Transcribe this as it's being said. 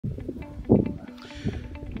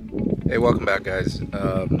Hey, welcome back, guys.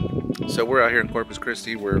 So we're out here in Corpus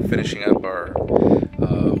Christi. We're finishing up our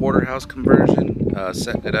hoarder house conversion,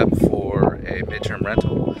 setting it up for a midterm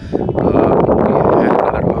rental. We had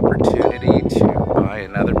another opportunity to buy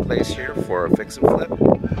another place here for a fix and flip.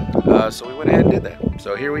 So we went ahead and did that.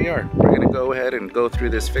 So here we are. We're going to go ahead and go through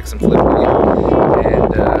this fix and flip video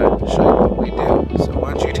and show you what we do. So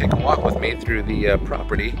why don't you take a walk with me through the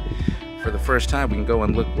property. For the first time, we can go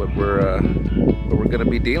and look what we're going to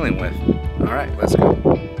be dealing with. All right, let's go.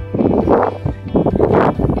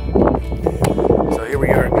 So here we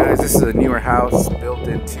are, guys. This is a newer house built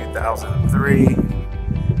in 2003,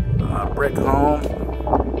 brick home.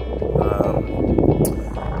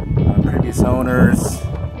 Previous owners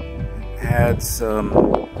had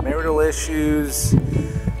some marital issues,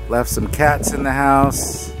 left some cats in the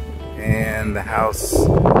house, and the house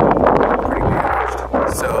pretty damaged.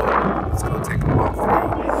 So let's go take a walk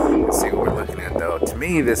through and see what we're looking at, though. To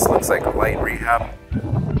me, this looks like a light rehab.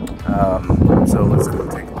 So let's go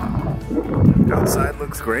take a look. The outside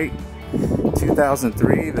looks great.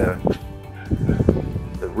 2003, the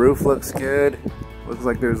roof looks good. Looks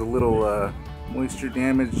like there's a little moisture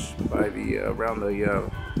damage by the around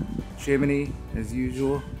the chimney as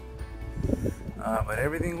usual. But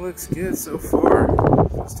everything looks good so far.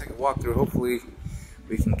 Let's take a walk through. Hopefully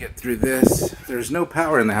we can get through this. There's no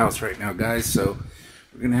power in the house right now, guys, so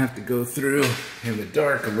we're gonna have to go through in the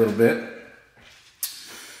dark a little bit.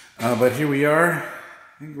 But here we are.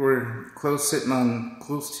 I think we're sitting on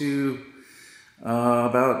close to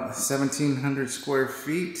about 1,700 square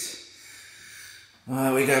feet.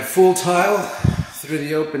 We got full tile through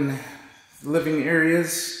the open living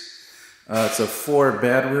areas. It's a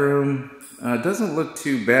 4-bedroom. Doesn't look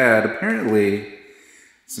too bad. Apparently,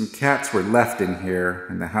 some cats were left in here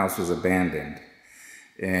and the house was abandoned.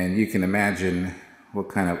 And you can imagine what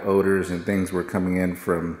kind of odors and things were coming in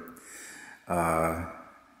from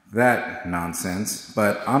that nonsense.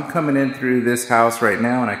 But I'm coming in through this house right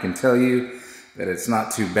now and I can tell you that it's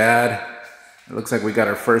not too bad. It looks like we got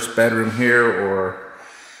our first bedroom here, or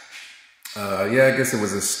yeah, I guess it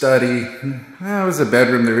was a study. It was a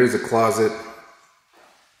bedroom. There is a closet.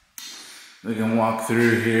 We can walk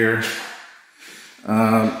through here.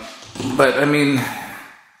 But I mean,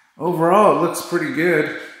 overall it looks pretty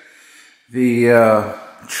good. The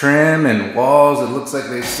trim and walls, it looks like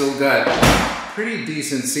they've still got pretty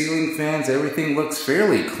decent ceiling fans. Everything looks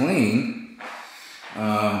fairly clean.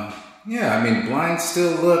 Yeah, I mean, blinds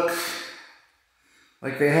still look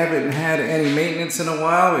like they haven't had any maintenance in a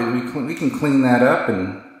while. We can clean that up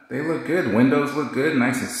and they look good. Windows look good,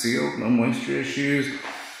 nice and sealed, no moisture issues.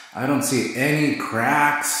 I don't see any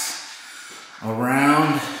cracks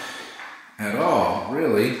around at all,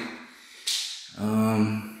 really.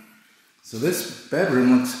 So this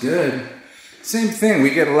bedroom looks good. Same thing,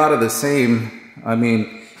 we get a lot of the same. I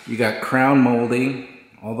mean, you got crown molding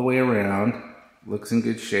all the way around. Looks in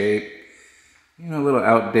good shape. You know, a little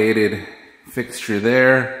outdated fixture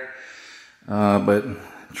there. But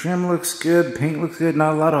trim looks good, paint looks good.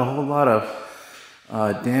 Not a whole lot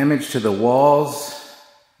of damage to the walls.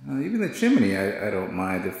 Even the chimney, I don't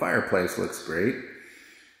mind. The fireplace looks great.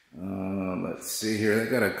 Let's see here. They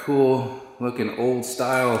got a cool looking old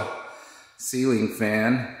style ceiling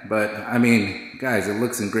fan. But I mean, guys, it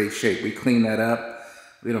looks in great shape. We cleaned that up.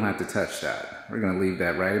 We don't have to touch that. We're gonna leave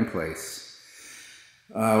that right in place.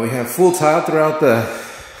 We have full tile throughout the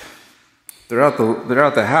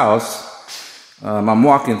house. I'm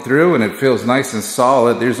walking through and it feels nice and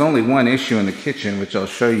solid. There's only one issue in the kitchen, which I'll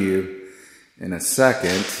show you in a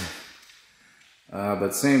second.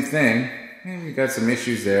 But same thing. We got some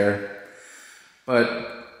issues there. But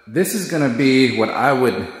this is gonna be what I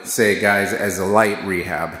would say, guys, as a light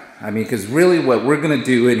rehab. I mean, because really what we're gonna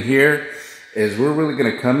do in here is we're really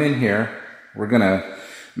gonna come in here. We're gonna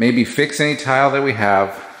maybe fix any tile that we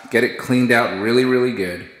have, get it cleaned out really, really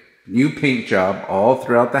good. New paint job all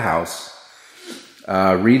throughout the house.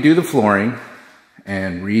 Redo the flooring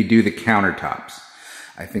and redo the countertops.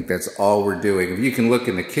 I think that's all we're doing. If you can look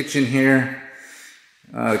in the kitchen here,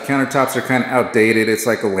 the countertops are kind of outdated. It's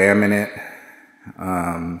like a laminate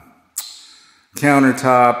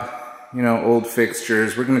countertop, you know, old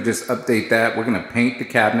fixtures. We're gonna just update that. We're gonna paint the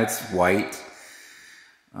cabinets white.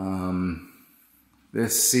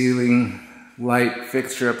 This ceiling light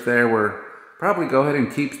fixture up there, we're probably go ahead and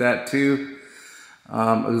keep that too.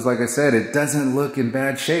 It was like I said, it doesn't look in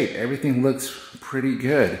bad shape. Everything looks pretty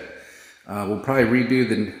good. We'll probably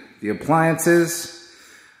redo the appliances,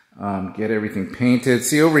 get everything painted.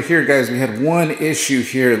 See over here, guys, we had one issue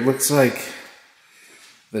here. It looks like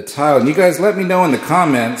the tile. And you guys let me know in the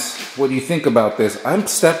comments what you think about this. I'm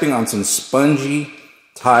stepping on some spongy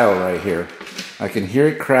tile right here. I can hear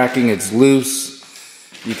it cracking, it's loose.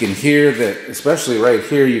 You can hear that, especially right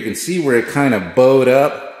here, you can see where it kind of bowed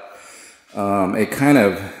up. It kind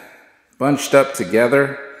of bunched up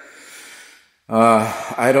together.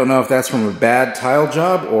 I don't know if that's from a bad tile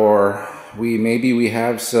job or maybe we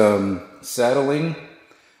have some settling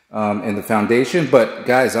in the foundation. But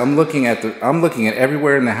guys, I'm looking at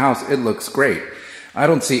everywhere in the house. It looks great. I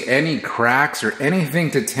don't see any cracks or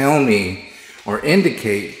anything to tell me or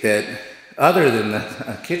indicate that, other than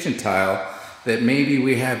the kitchen tile, that maybe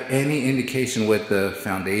we have any indication with the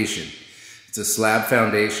foundation. It's a slab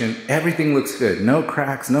foundation. Everything looks good. No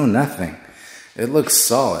cracks, no nothing. It looks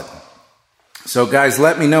solid. So guys,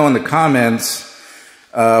 let me know in the comments,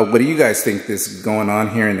 what do you guys think this is going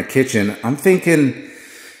on here in the kitchen? I'm thinking,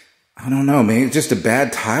 I don't know, maybe just a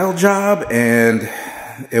bad tile job and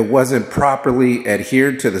it wasn't properly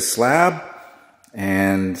adhered to the slab.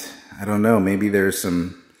 And I don't know, maybe there's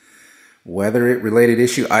some weather-related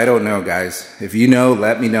issue. I don't know, guys. If you know,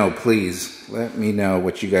 let me know, please. Let me know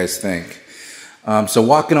what you guys think. So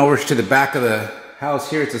walking over to the back of the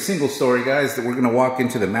house here, it's a single story, guys, that we're gonna walk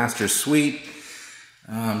into the master suite.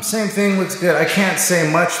 Same thing, looks good. I can't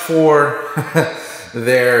say much for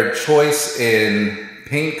their choice in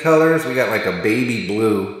paint colors. We got like a baby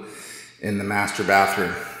blue in the master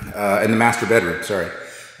bathroom, in the master bedroom, sorry.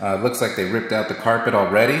 Looks like they ripped out the carpet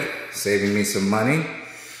already, saving me some money.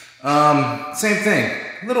 Same thing,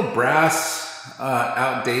 little brass,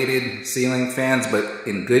 outdated ceiling fans, but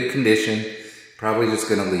in good condition. Probably just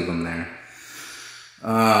gonna leave them there.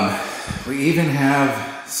 We even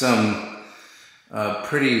have some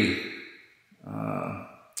pretty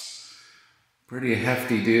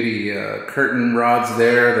hefty duty curtain rods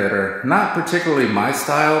there that are not particularly my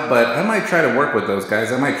style, but I might try to work with those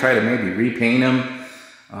guys. I might try to maybe repaint them.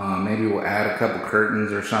 Maybe we'll add a couple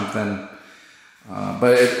curtains or something.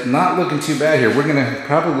 But it's not looking too bad here. We're gonna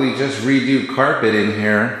probably just redo carpet in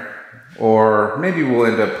here, or maybe we'll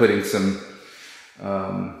end up putting some,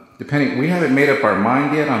 depending, we haven't made up our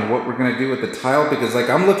mind yet on what we're gonna do with the tile, because like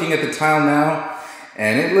I'm looking at the tile now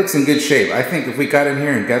and it looks in good shape. I think if we got in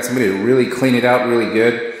here and got somebody to really clean it out really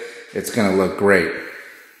good, it's gonna look great.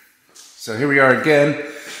 So here we are again.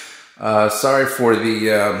 Sorry for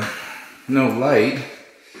the no light,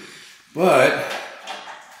 but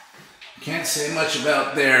can't say much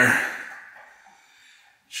about their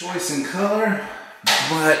choice in color,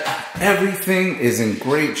 but everything is in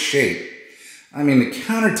great shape. I mean, the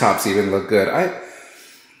countertops even look good.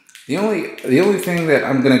 The only thing that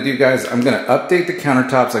I'm gonna do, guys, I'm gonna update the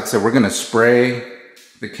countertops. Like I said, we're gonna spray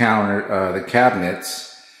the the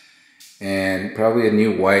cabinets, and probably a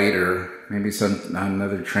new white or maybe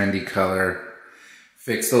another trendy color.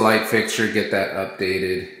 Fix the light fixture, get that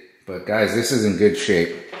updated. But guys, this is in good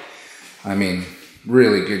shape. I mean,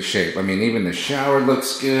 really good shape. I mean, even the shower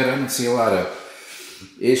looks good. I don't see a lot of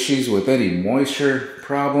issues with any moisture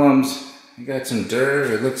problems. You got some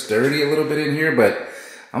dirt. It looks dirty a little bit in here, but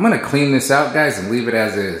I'm gonna clean this out, guys, and leave it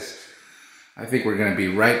as is. I think we're gonna be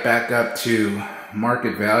right back up to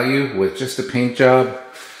market value with just a paint job,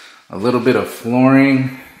 a little bit of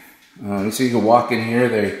flooring. So you can walk in here.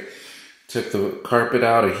 They took the carpet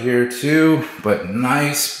out of here too, but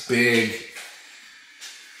nice big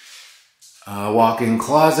walk-in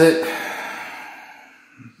closet.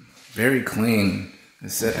 Very clean. I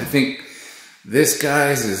think this,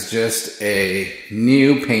 guys, is just a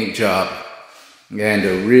new paint job and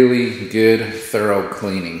a really good, thorough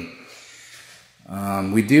cleaning.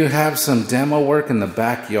 We do have some demo work in the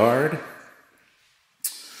backyard.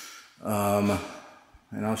 And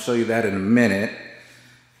I'll show you that in a minute.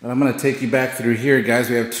 But I'm gonna take you back through here, guys.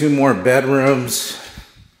 We have 2 more bedrooms.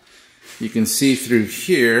 You can see through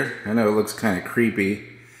here. I know it looks kind of creepy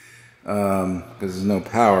because there's no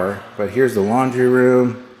power, but here's the laundry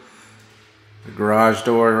room, the garage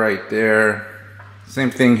door right there.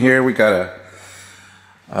 Same thing here. We got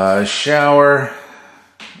a shower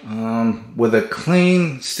with a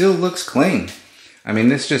clean, still looks clean. I mean,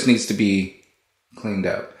 this just needs to be cleaned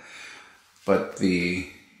up. But the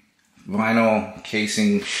vinyl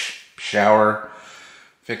casing shower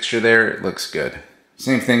fixture there, it looks good.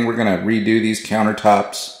 Same thing, we're gonna redo these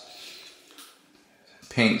countertops.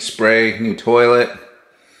 Paint, spray, new toilet.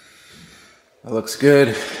 That looks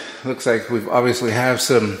good. Looks like we've obviously have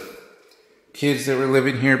some kids that were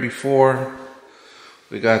living here before.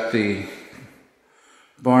 We got the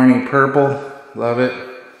Barney purple, love it.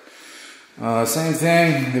 Same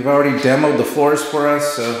thing, they've already demoed the floors for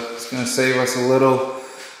us, so it's gonna save us a little.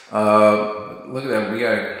 Look at that, we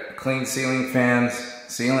got clean ceiling fans.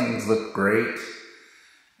 Ceilings look great.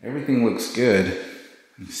 Everything looks good.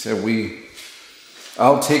 So we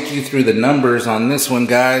I'll take you through the numbers on this one,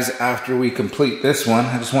 guys, after we complete this one.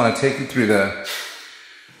 I just want to take you through the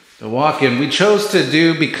walk-in. We chose to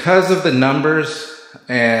do, because of the numbers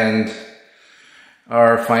and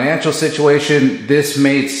our financial situation, this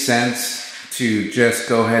made sense to just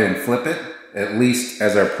go ahead and flip it, at least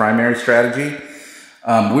as our primary strategy.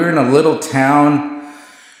 We're in a little town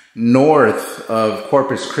north of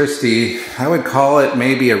Corpus Christi. I would call it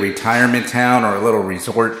maybe a retirement town or a little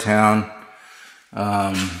resort town.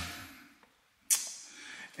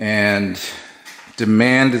 And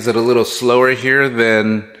demand is a little slower here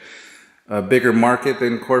than a bigger market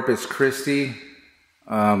than Corpus Christi.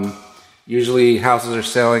 Usually houses are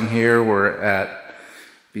selling here. We're at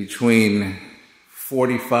between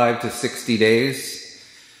 45 to 60 days.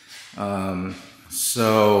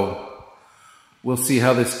 So we'll see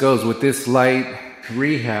how this goes. With this light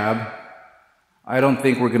rehab, I don't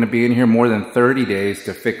think we're going to be in here more than 30 days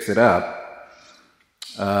to fix it up.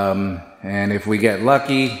 And if we get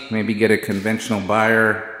lucky, maybe get a conventional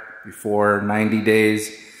buyer before 90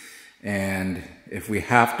 days. And if we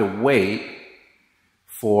have to wait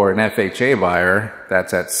for an FHA buyer,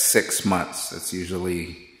 that's at 6 months. That's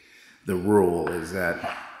usually the rule, is that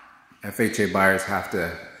FHA buyers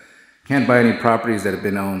can't buy any properties that have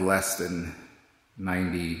been owned less than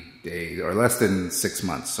 90 days, or less than 6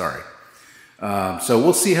 months, sorry. So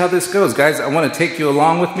we'll see how this goes. Guys, I want to take you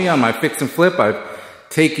along with me on my fix and flip. I've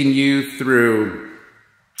taken you through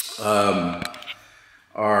our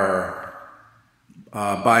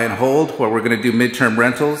buy and hold, where we're going to do midterm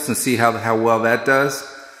rentals and see how well that does.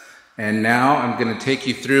 And now I'm going to take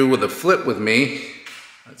you through with a flip with me.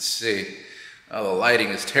 Let's see. Oh, the lighting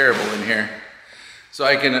is terrible in here. So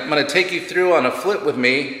I'm going to take you through on a flip with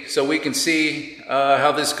me so we can see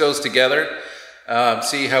how this goes together.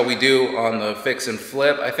 See how we do on the fix and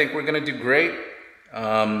flip. I think we're going to do great.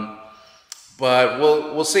 But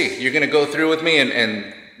we'll see. You're going to go through with me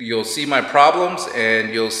and you'll see my problems,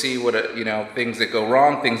 and you'll see what, things that go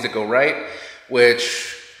wrong, things that go right,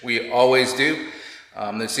 which we always do.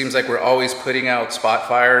 It seems like we're always putting out spot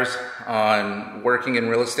fires on working in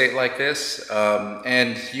real estate like this.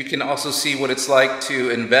 And you can also see what it's like to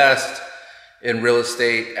invest in real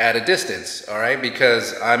estate at a distance, all right?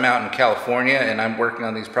 Because I'm out in California and I'm working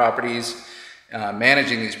on these properties,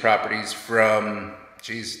 managing these properties from,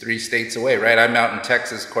 3 states away, right? I'm out in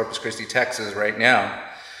Texas, Corpus Christi, Texas right now.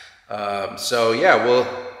 So yeah,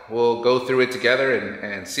 we'll go through it together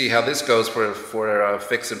and see how this goes for a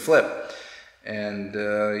fix and flip. And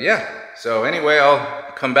yeah, so anyway,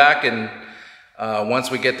 I'll come back and once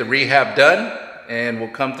we get the rehab done, and we'll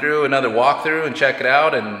come through another walkthrough and check it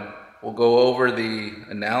out, and we'll go over the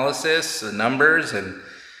analysis, the numbers,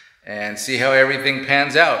 and see how everything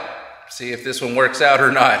pans out. See if this one works out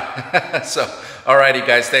or not. So, alrighty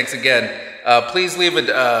guys, thanks again. Please leave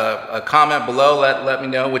a comment below. Let me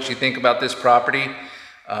know what you think about this property.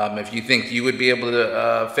 If you think you would be able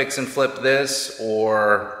to fix and flip this,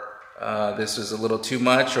 or this is a little too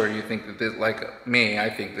much, or you think that this, like me, I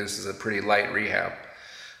think this is a pretty light rehab.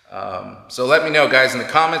 So let me know, guys, in the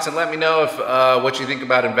comments, and let me know if what you think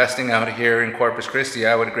about investing out here in Corpus Christi.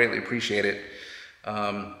 I would greatly appreciate it.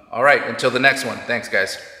 All right, until the next one. Thanks,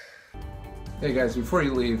 guys. Hey guys, before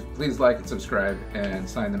you leave, please like and subscribe and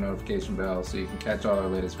sign the notification bell so you can catch all our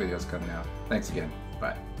latest videos coming out. Thanks again.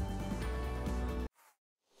 Bye.